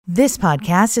This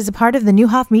podcast is a part of the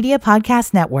Newhoff Media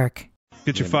Podcast Network.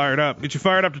 Get you fired up. Get you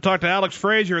fired up to talk to Alex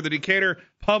Frazier of the Decatur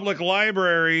Public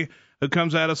Library, who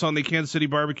comes at us on the Kansas City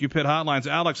Barbecue Pit hotlines.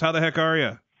 Alex, how the heck are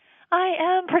you? I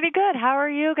am pretty good. How are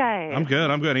you guys? I'm good.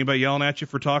 Anybody yelling at you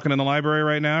for talking in the library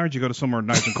right now, or did you go to somewhere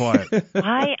nice and quiet?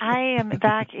 I am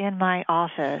back in my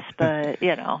office, but,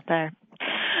 there.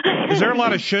 Is there a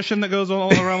lot of shushing that goes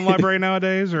on around the library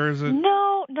nowadays, or is it?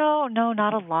 No,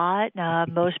 not a lot.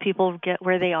 Most people get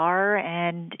where they are,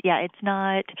 and it's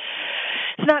not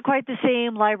quite the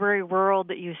same library world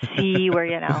that you see where,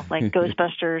 like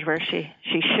Ghostbusters, where she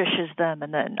shushes them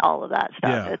and then all of that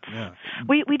stuff.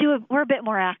 We're a bit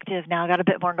more active now, got a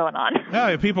bit more going on.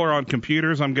 Yeah, people are on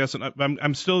computers, I'm guessing.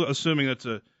 I'm still assuming it's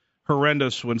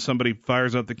horrendous when somebody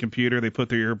fires up the computer, they put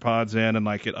their ear pods in and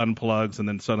it unplugs and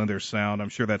then suddenly there's sound. I'm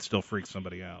sure that still freaks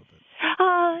somebody out.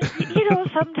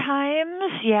 Sometimes,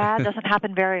 it doesn't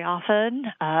happen very often.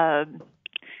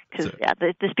 Because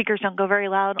the speakers don't go very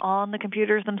loud on the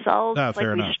computers themselves.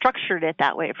 Fair enough. We structured it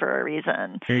that way for a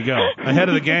reason. Here you go. Ahead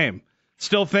of the game.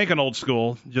 Still thinking old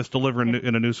school, just delivering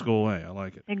in a new school way. I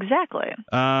like it. Exactly.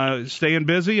 Staying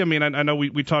busy. I mean, I know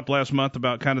we talked last month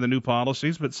about kind of the new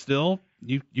policies, but still,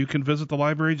 you can visit the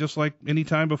library just like any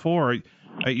time before.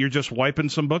 You're just wiping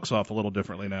some books off a little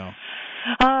differently now.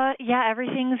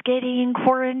 Everything's getting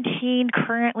quarantined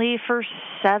currently for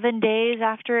 7 days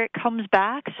after it comes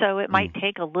back, so it might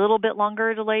take a little bit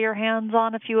longer to lay your hands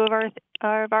on a few of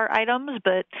our items,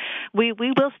 but we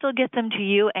will still get them to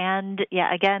you, and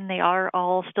again, they are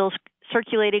all still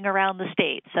circulating around the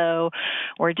state, so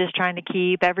we're just trying to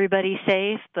keep everybody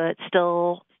safe, but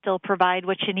still provide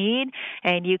what you need,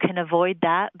 and you can avoid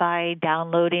that by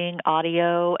downloading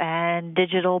audio and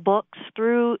digital books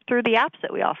through the apps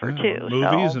that we offer too.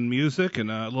 Movies and music and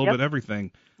a little bit of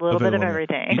everything. A little bit of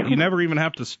everything. You never even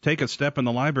have to take a step in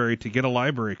the library to get a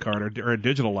library card or a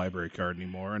digital library card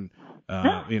anymore, and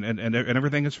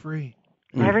everything is free.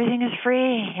 Everything is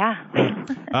free,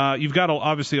 yeah. You've got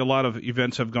obviously a lot of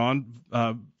events have gone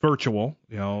virtual.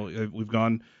 We've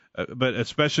gone. But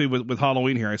especially with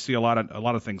Halloween here, I see a lot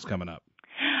of things coming up.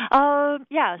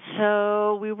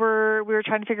 So we were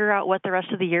trying to figure out what the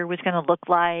rest of the year was going to look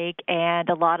like, and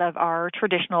a lot of our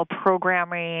traditional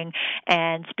programming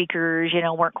and speakers,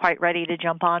 weren't quite ready to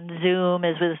jump on Zoom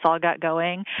as this all got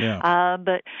going. Yeah.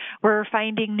 But we're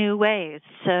finding new ways.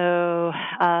 So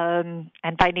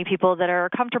and finding people that are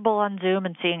comfortable on Zoom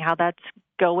and seeing how that's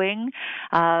going.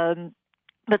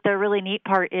 But the really neat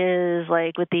part is,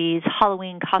 with these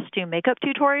Halloween costume makeup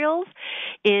tutorials,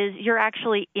 is you're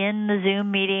actually in the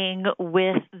Zoom meeting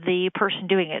with the person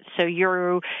doing it. So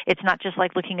it's not just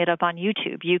like looking it up on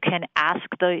YouTube. You can ask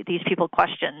these people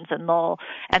questions, and they'll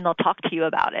talk to you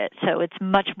about it. So it's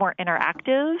much more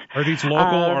interactive. Are these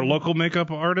local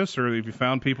makeup artists, or have you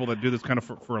found people that do this kind of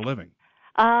for a living?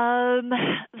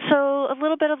 So a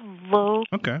little bit of local.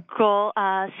 Okay.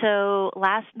 So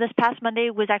this past Monday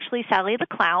was actually Sally the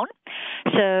Clown.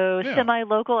 So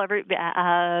semi-local.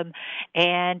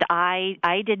 And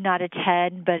I did not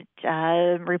attend, but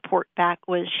report back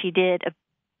was she did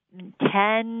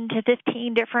 10 to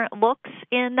 15 different looks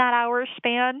in that hour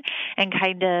span and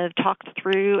kind of talked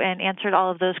through and answered all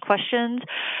of those questions,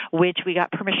 which we got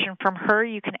permission from her.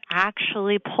 You can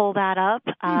actually pull that up.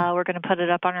 We're going to put it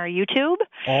up on our YouTube.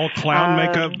 All clown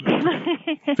makeup,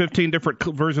 15 different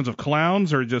versions of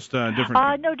clowns, or just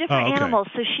different? No, different animals.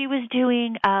 So she was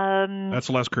doing... That's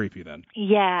less creepy then.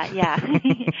 Yeah.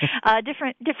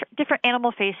 Different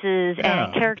animal faces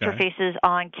and character faces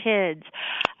on kids.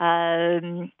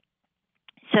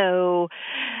 So,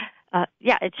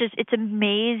 it's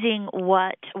amazing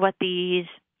what these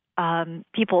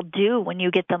people do when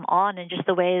you get them on, and just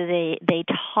the way they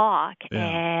talk.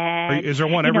 Yeah. And is there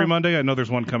one every Monday? I know there's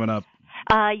one coming up.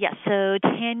 Yes. So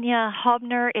Tanya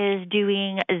Hobner is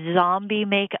doing zombie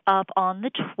makeup on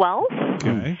the 12th.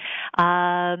 Okay.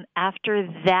 After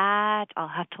that, I'll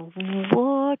have to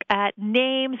look at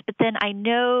names, but then I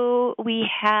know we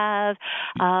have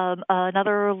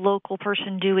another local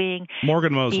person doing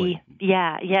Morgan Mosley.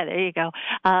 There you go.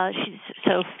 She's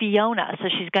Fiona. So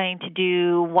she's going to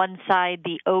do one side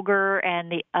the ogre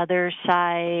and the other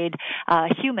side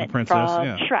human from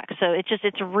Shrek. So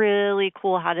it's really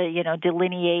cool how to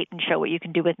delineate and show what you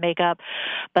can do with makeup.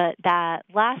 But that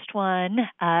last one,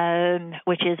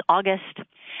 which is August.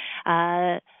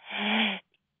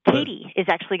 Katie is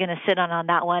actually going to sit on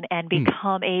that one and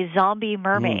become a zombie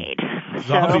mermaid.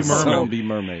 Zombie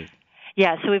mermaid.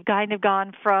 Yeah, so we've kind of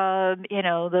gone from,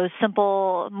 those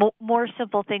more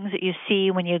simple things that you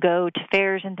see when you go to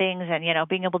fairs and things, and,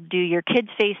 being able to do your kids'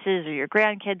 faces or your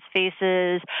grandkids'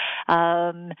 faces,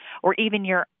 or even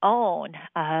your own,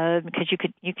 because you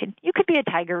could be a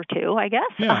tiger too, I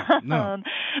guess. Yeah, no.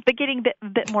 But getting a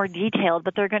bit more detailed.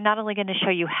 But they're not only going to show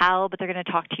you how, but they're going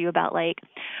to talk to you about like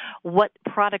what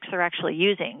products they're actually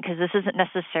using, because this isn't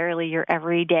necessarily your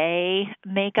everyday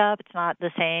makeup. It's not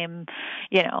the same,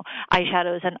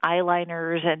 eyeshadows and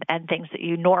eyeliners and things that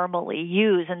you normally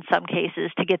use in some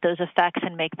cases to get those effects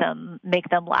and make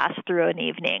them last through an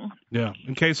evening. Yeah.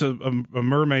 In case a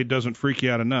mermaid doesn't freak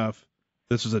you out enough,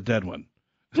 this is a dead one.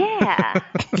 Yeah.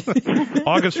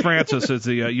 August Francis is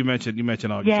the you mentioned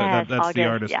August. Yes, that's August, the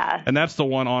artist, yeah. And that's the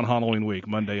one on Halloween week,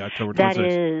 Monday, October 26th. That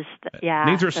is,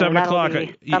 yeah. These are so 7 o'clock.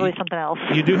 That'll be something else.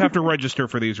 You do have to register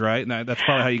for these, right? And that's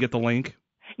probably how you get the link.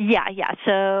 Yeah.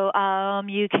 So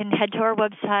you can head to our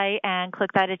website and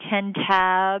click that Attend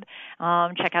tab,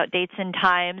 check out dates and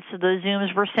times. So those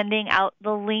Zooms, we're sending out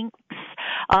the links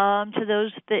to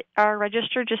those that are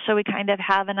registered, just so we kind of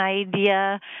have an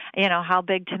idea, how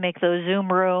big to make those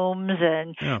Zoom rooms,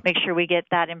 and make sure we get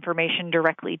that information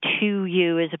directly to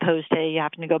you, as opposed to you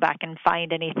having to go back and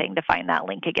find anything to find that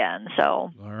link again. So.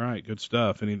 All right, good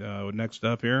stuff. Any next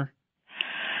up here?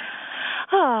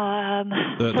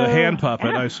 The hand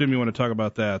puppet. I assume you want to talk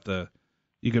about that.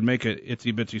 You can make an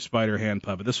itsy bitsy spider hand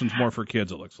puppet. This one's more for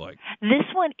kids, it looks like. This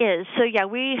one is. So yeah,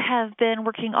 we have been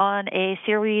working on a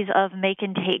series of make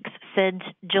and takes since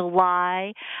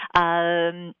July.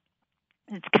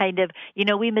 It's kind of,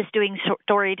 we miss doing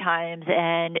story times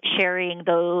and sharing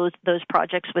those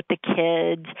projects with the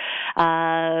kids.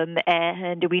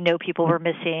 And we know people were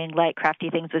missing, like Crafty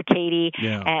Things with Katie.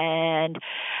 Yeah. And,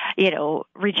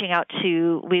 reaching out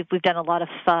to, we've done a lot of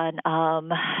fun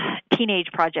teenage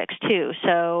projects too.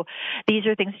 So these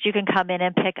are things that you can come in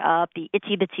and pick up. The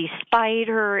Itsy Bitsy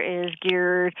Spider is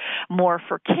geared more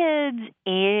for kids.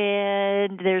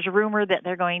 And there's a rumor that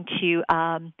they're going to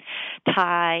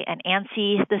tie an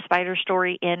Ansi the Spider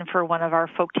story in for one of our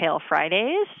Folktale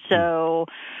Fridays. So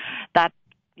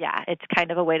it's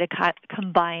kind of a way to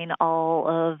combine all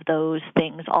of those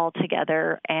things all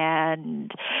together.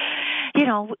 And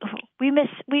we miss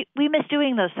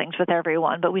doing those things with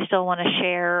everyone, but we still want to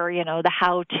share the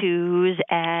how-tos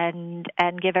and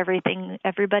give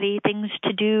everybody things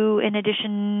to do in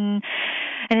addition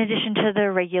to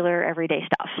the regular everyday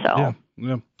stuff. So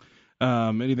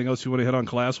anything else you want to hit on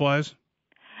class-wise?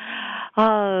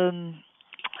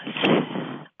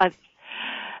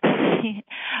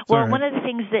 One of the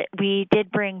things that we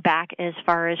did bring back as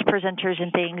far as presenters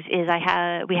and things is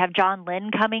we have John Lynn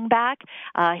coming back.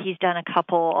 He's done a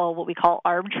couple what we call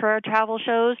armchair travel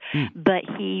shows, but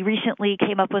he recently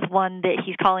came up with one that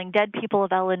he's calling Dead People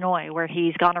of Illinois, where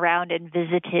he's gone around and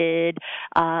visited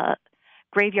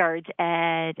graveyards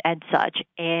and such.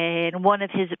 And one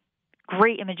of his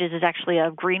great images is actually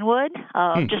of Greenwood,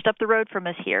 just up the road from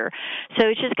us here. So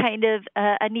it's just kind of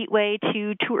a neat way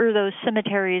to tour those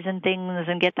cemeteries and things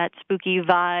and get that spooky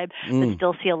vibe, but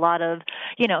still see a lot of,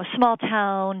 small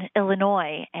town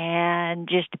Illinois, and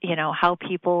just, how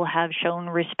people have shown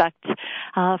respect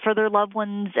for their loved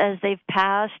ones as they've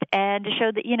passed, and to show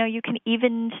that, you can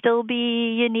even still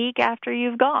be unique after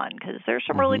you've gone, because there's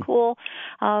some really cool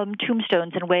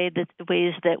tombstones and ways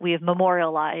that we have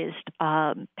memorialized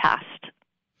past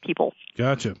people.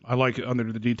 Gotcha. I like it.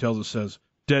 Under the details it says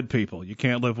dead people. You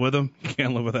can't live with them. You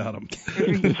can't live without them.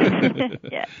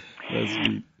 Yeah. That's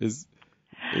neat. Is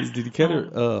the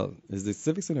Decatur is the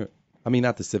Civic Center? I mean,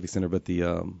 not the Civic Center, but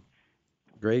the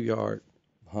graveyard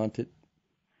haunted.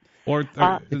 Or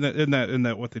isn't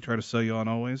that what they try to sell you on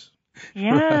always?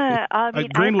 Yeah, I mean,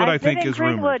 Greenwood, I've been I think, in is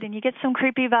Greenwood, rumored, and you get some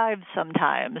creepy vibes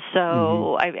sometimes.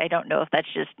 So I don't know if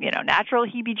that's just natural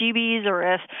heebie-jeebies, or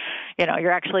if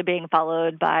you're actually being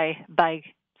followed by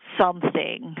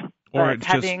something. Or But it's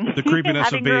having, just the creepiness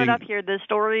having of being. grown up here, the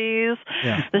stories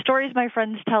my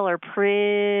friends tell are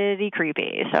pretty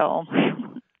creepy. So.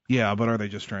 Yeah, but are they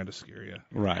just trying to scare you?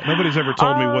 Right. Nobody's ever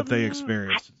told me what they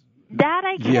experienced. That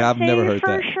I can't I've say never heard for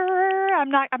that. sure. I'm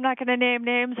not going to name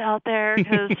names out there,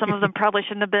 because some of them probably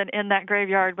shouldn't have been in that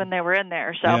graveyard when they were in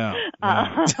there. So,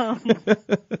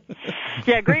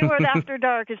 Greenwood After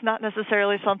Dark is not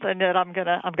necessarily something that I'm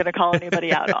gonna call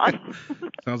anybody out on.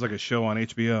 Sounds like a show on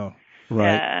HBO.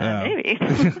 Right. Maybe.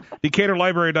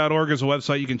 DecaturLibrary.org is a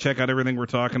website. You can check out everything we're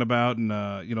talking about, and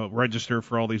register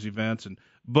for all these events. And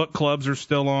book clubs are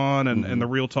still on, and the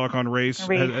Real Talk on Race.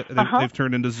 They've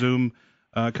turned into Zoom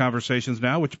conversations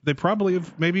now, which they probably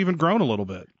have maybe even grown a little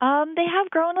bit. They have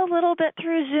grown a little bit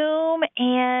through Zoom,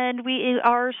 and we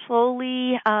are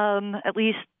slowly, at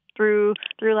least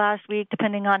through last week,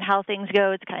 depending on how things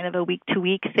go. It's kind of a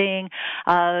week-to-week thing.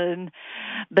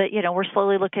 But, we're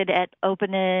slowly looking at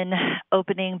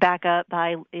opening back up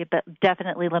by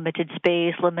definitely limited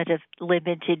space,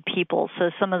 limited people.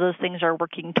 So some of those things are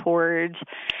working towards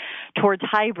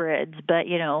hybrids. But,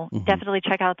 definitely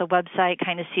check out the website,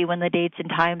 kind of see when the dates and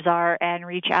times are, and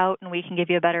reach out, and we can give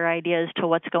you a better idea as to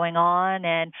what's going on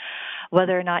and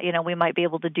whether or not, we might be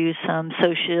able to do some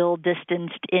social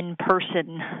distanced in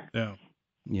person.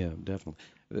 Yeah, definitely.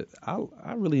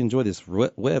 I really enjoy this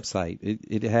website.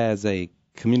 It has a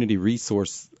community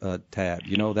resource tab.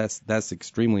 That's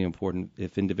extremely important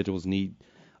if individuals need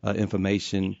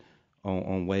information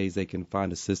on ways they can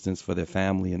find assistance for their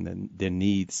family and their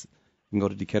needs. You can go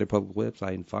to Decatur Public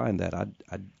website and find that. I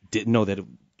didn't know that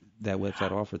that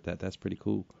website offered that. That's pretty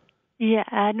cool. Yeah,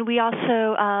 and we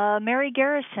also Mary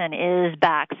Garrison is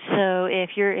back. So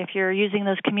if you're using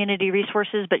those community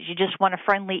resources, but you just want a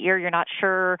friendly ear, you're not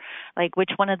sure like which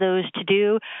one of those to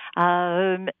do,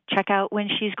 check out when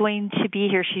she's going to be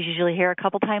here. She's usually here a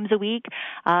couple times a week,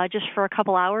 just for a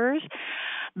couple hours.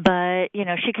 But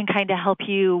she can kind of help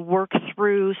you work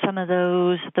through some of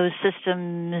those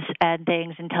systems and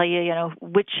things, and tell you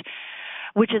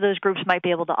which of those groups might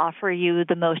be able to offer you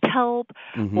the most help,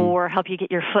 or help you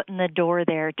get your foot in the door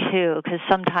there too. Because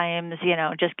sometimes,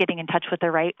 just getting in touch with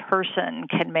the right person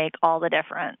can make all the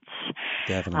difference.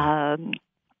 Definitely.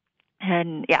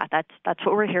 And yeah, that's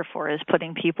what we're here for, is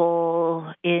putting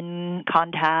people in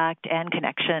contact and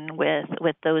connection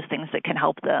with those things that can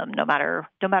help them, no matter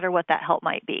what that help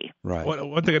might be. Right.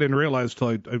 One thing I didn't realize till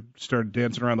I started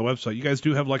dancing around the website, you guys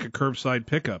do have like a curbside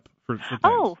pickup for things.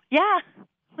 Oh, yeah.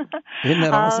 Isn't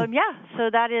that awesome? Yeah, so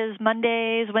that is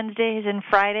Mondays, Wednesdays, and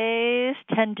Fridays,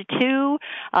 10 to 2.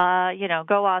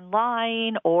 Go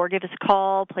online or give us a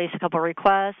call, place a couple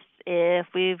requests. If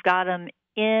we've got them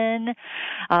in,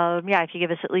 if you give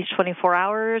us at least 24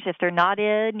 hours. If they're not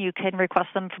in, you can request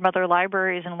them from other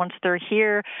libraries, and once they're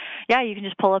here, you can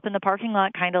just pull up in the parking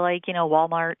lot, kind of like,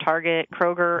 Walmart, Target,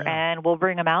 Kroger, and we'll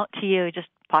bring them out to you. Just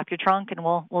pop your trunk, and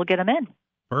we'll get them in.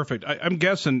 Perfect. I'm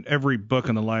guessing every book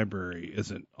in the library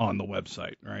isn't on the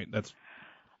website, right?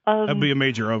 That'd be a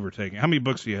major overtaking. How many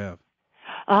books do you have?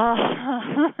 Thousands.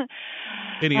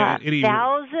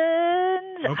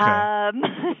 Okay.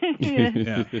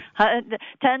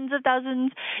 Tens of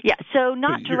thousands. Yeah. So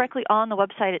not directly on the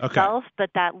website itself, but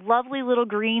that lovely little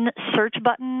green search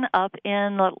button up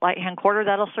in the right-hand corner,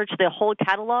 that'll search the whole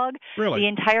catalog. Really? The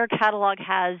entire catalog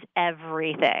has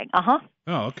everything. Oh,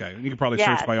 okay. You can probably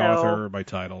search by author or by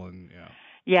title, and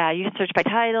Yeah, you can search by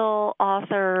title,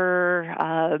 author.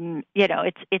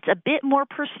 It's a bit more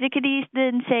persnickety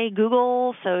than, say,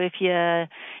 Google. So if you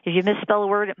misspell a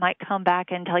word, it might come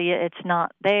back and tell you it's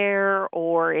not there.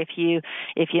 Or if you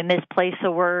misplace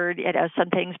a word, some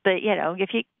things. But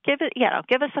if you give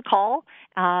us a call,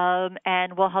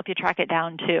 and we'll help you track it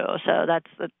down too. So that's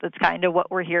kind of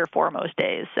what we're here for most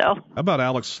days. So how about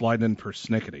Alex sliding in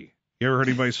persnickety? You ever heard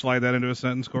anybody slide that into a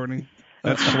sentence, Courtney?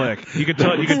 That's slick. You can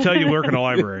tell you work in a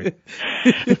library.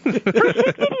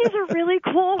 Persnickety is a really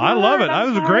cool word. I love it. That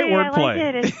was a great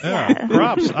wordplay. Like yeah,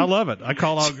 props. I love it. I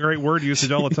call out great word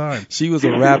usage all the time. She was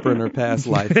a rapper in her past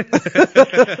life.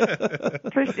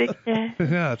 Persnickety.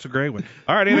 Yeah, it's a great one.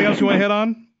 All right, anything else you want to hit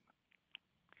on?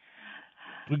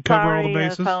 We cover all the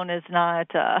bases. The phone is not.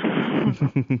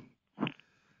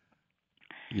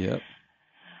 Yep.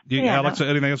 Alex,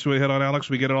 anything else you want to hit on, Alex?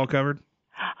 We get it all covered?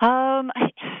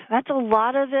 That's a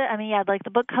lot of it. I mean, like the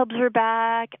book clubs are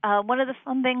back. One of the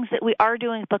fun things that we are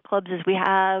doing with book clubs is we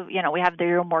have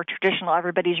the more traditional,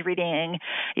 everybody's reading,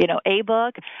 a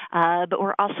book, but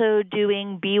we're also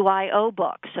doing BYO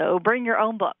books. So bring your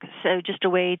own book. So just a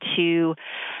way to,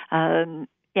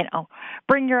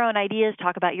 bring your own ideas,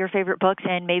 talk about your favorite books,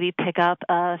 and maybe pick up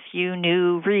a few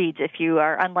new reads if you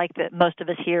are unlike most of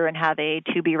us here and have a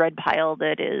to-be-read pile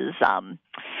that is, to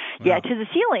the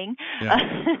ceiling. Yeah.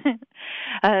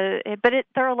 But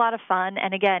they're a lot of fun.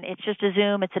 And again, it's just a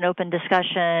Zoom. It's an open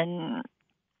discussion.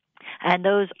 And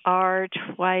those are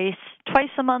twice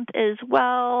a month as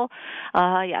well.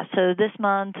 So this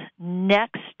month,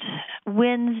 next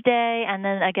Wednesday, and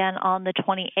then again on the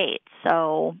 28th.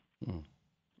 So.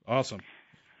 Awesome.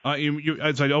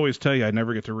 As I always tell you, I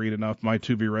never get to read enough. My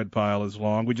to-be-read pile is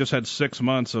long. We just had 6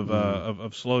 months of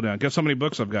slowdown. Guess how many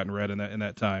books I've gotten read in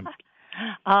that time?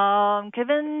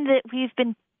 Given that we've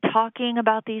been talking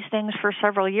about these things for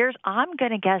several years. I'm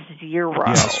going to guess 0.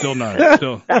 Yeah, still none.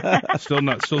 Still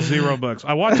not. Still $0.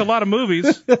 I watch a lot of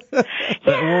movies that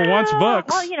were once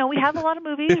books. Well, we have a lot of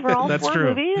movies. We're all That's for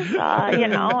true. movies.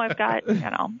 I've got,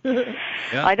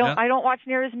 I don't watch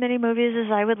near as many movies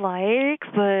as I would like,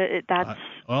 but that's.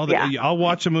 I'll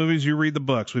watch the movies. You read the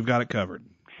books. We've got it covered.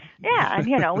 Yeah,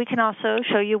 and we can also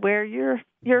show you where your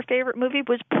favorite movie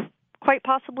was quite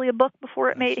possibly a book before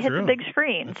it hit the big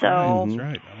screen. That's so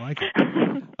right. I like it.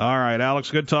 All right, Alex,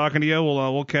 good talking to you.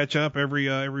 We'll catch up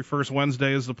every first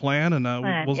Wednesday is the plan, and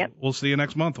we'll see you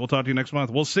next month. We'll talk to you next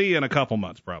month. We'll see you in a couple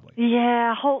months probably.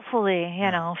 Yeah, hopefully.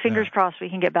 Fingers crossed we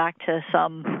can get back to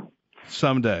some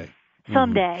someday. Have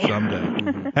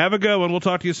a good one. We'll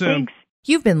talk to you soon. Thanks.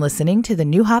 You've been listening to the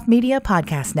Neuhoff Media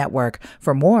Podcast Network.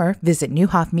 For more, visit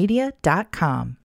neuhoffmedia.com.